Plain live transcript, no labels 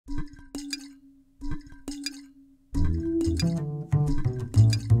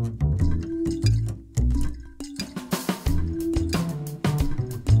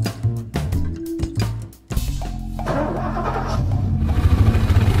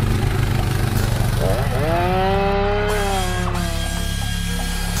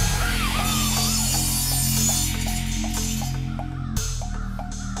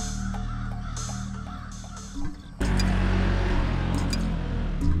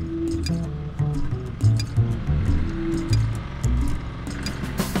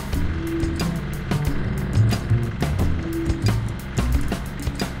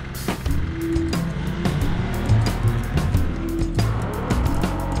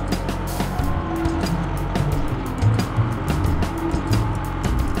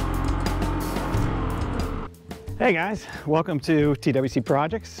Hey guys, welcome to TWC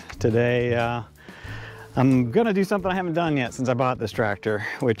Projects. Today I'm gonna do something I haven't done yet since I bought this tractor,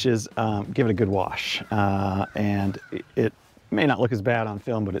 which is give it a good wash. And it may not look as bad on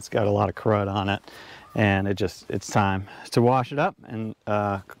film, but it's got a lot of crud on it, and it's time to wash it up and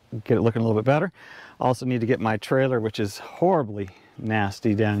get it looking a little bit better. Also need to get my trailer, which is horribly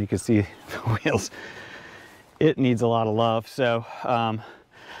nasty down. You can see the wheels. It needs a lot of love. So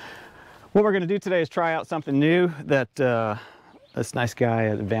what we're going to do today is try out something new that this nice guy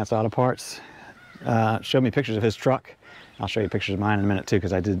at Advanced Auto Parts showed me pictures of his truck. I'll show you pictures of mine in a minute too,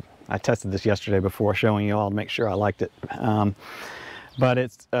 because I tested this yesterday before showing you all to make sure I liked it. But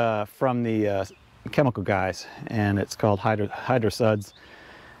it's from the chemical guys, and it's called SUDS.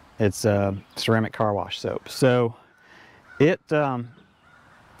 It's ceramic car wash soap. So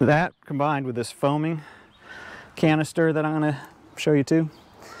that combined with this foaming canister that I'm going to show you too.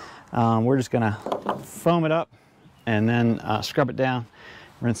 We're just gonna foam it up and then scrub it down,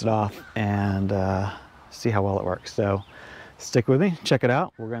 rinse it off, and see how well it works. So stick with me, check it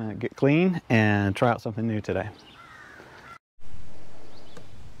out. We're gonna get clean and try out something new today.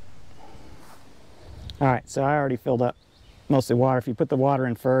 All right, so I already filled up mostly water. If you put the water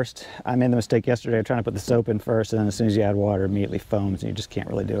in first, I made the mistake yesterday of trying to put the soap in first, and then as soon as you add water, it immediately foams and you just can't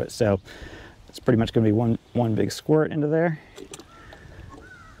really do it. So it's pretty much gonna be one big squirt into there.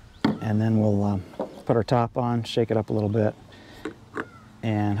 And then we'll put our top on, shake it up a little bit,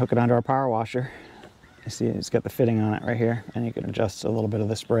 and hook it onto our power washer. You see it's got the fitting on it right here, and you can adjust a little bit of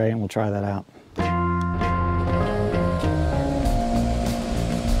the spray, and we'll try that out.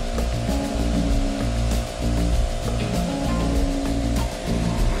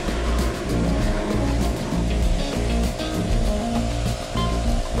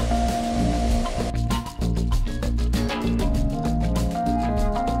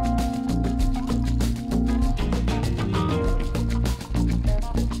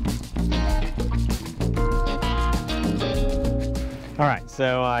 All right,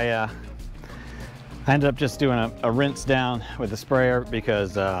 so I ended up just doing a rinse down with the sprayer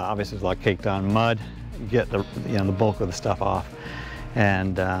because obviously there's a lot caked on mud. You get the bulk of the stuff off,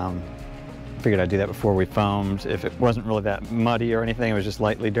 and figured I'd do that before we foamed. If it wasn't really that muddy or anything, it was just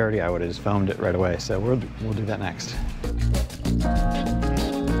lightly dirty, I would have just foamed it right away. So we'll do that next.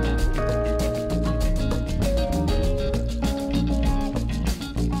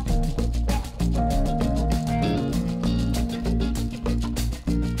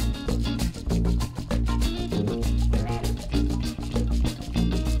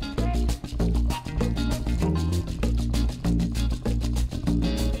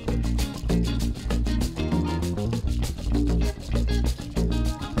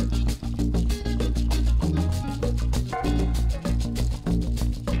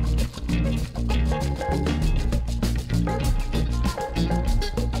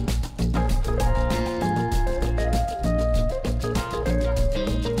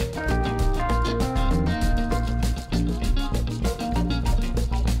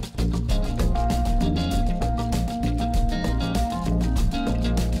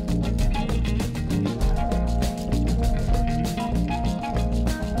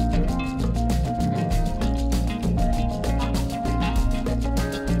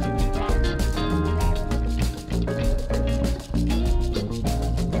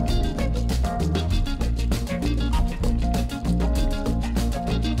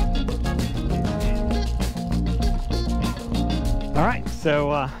 All right,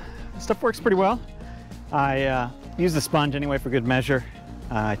 so stuff works pretty well. I use the sponge anyway for good measure.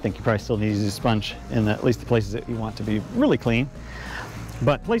 I think you probably still need to use a sponge in at least the places that you want to be really clean.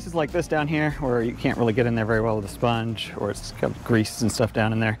 But places like this down here where you can't really get in there very well with a sponge, or it's got grease and stuff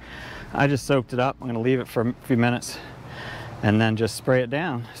down in there, I just soaked it up. I'm gonna leave it for a few minutes and then just spray it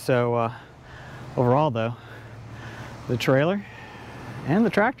down. So overall though, the trailer and the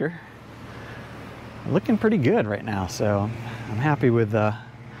tractor are looking pretty good right now. So I'm happy with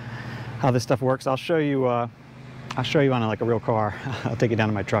how this stuff works. I'll show you on like a real car. I'll take it down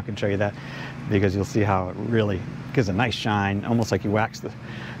to my truck and show you that, because you'll see how it really gives a nice shine, almost like you wax the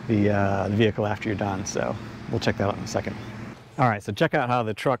vehicle after you're done. So we'll check that out in a second. All right, so check out how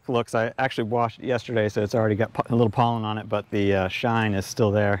the truck looks. I actually washed it yesterday, so it's already got a little pollen on it, but the shine is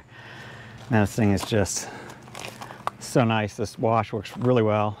still there. Man, this thing is just so nice. This wash works really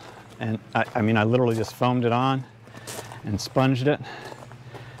well. And I mean, I literally just foamed it on and sponged it.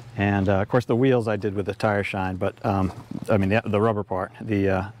 And of course the wheels I did with the tire shine, but I mean the rubber part.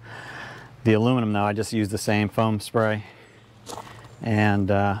 The aluminum though, I just used the same foam spray, and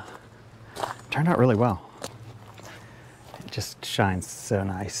turned out really well. It just shines so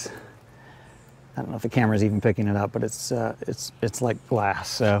nice. I don't know if the camera's even picking it up, but it's like glass.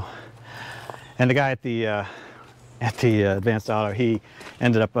 So, and the guy at the Advanced Auto, he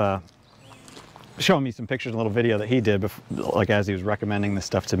ended up showing me some pictures and a little video that he did before, like as he was recommending this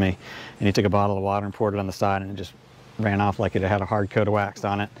stuff to me. And he took a bottle of water and poured it on the side, and it just ran off like it had a hard coat of wax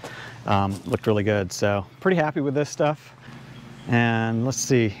on it. Looked really good. So pretty happy with this stuff. And let's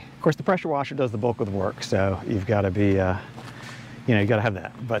see. Of course, the pressure washer does the bulk of the work, so you've got to be you know, you got to have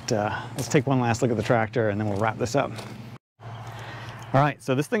that. But let's take one last look at the tractor and then we'll wrap this up. All right,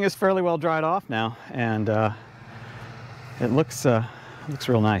 so this thing is fairly well dried off now, and it looks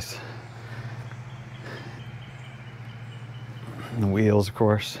real nice. And the wheels, of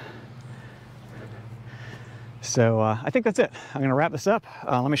course. So I think that's it. I'm going to wrap this up.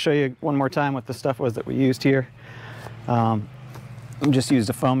 Let me show you one more time what the stuff was that we used here. I just used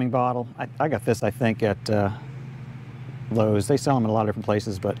a foaming bottle. I got this, I think, at Lowe's. They sell them in a lot of different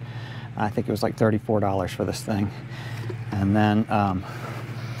places, but I think it was like $34 for this thing. And then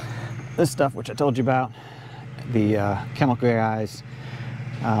this stuff, which I told you about, the chemical guys.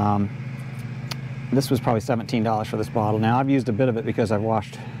 This was probably $17 for this bottle. Now, I've used a bit of it because I've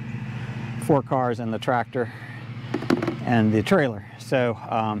washed 4 cars and the tractor and the trailer. So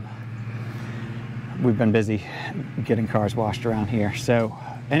we've been busy getting cars washed around here. So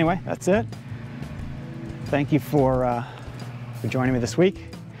anyway, that's it. Thank you for joining me this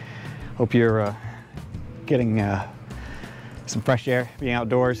week. Hope you're getting some fresh air, being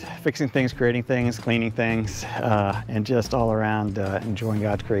outdoors, fixing things, creating things, cleaning things, and just all around enjoying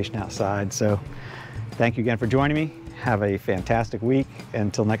God's creation outside. So thank you again for joining me. Have a fantastic week.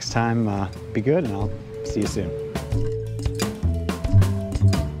 Until next time, be good, and I'll see you soon.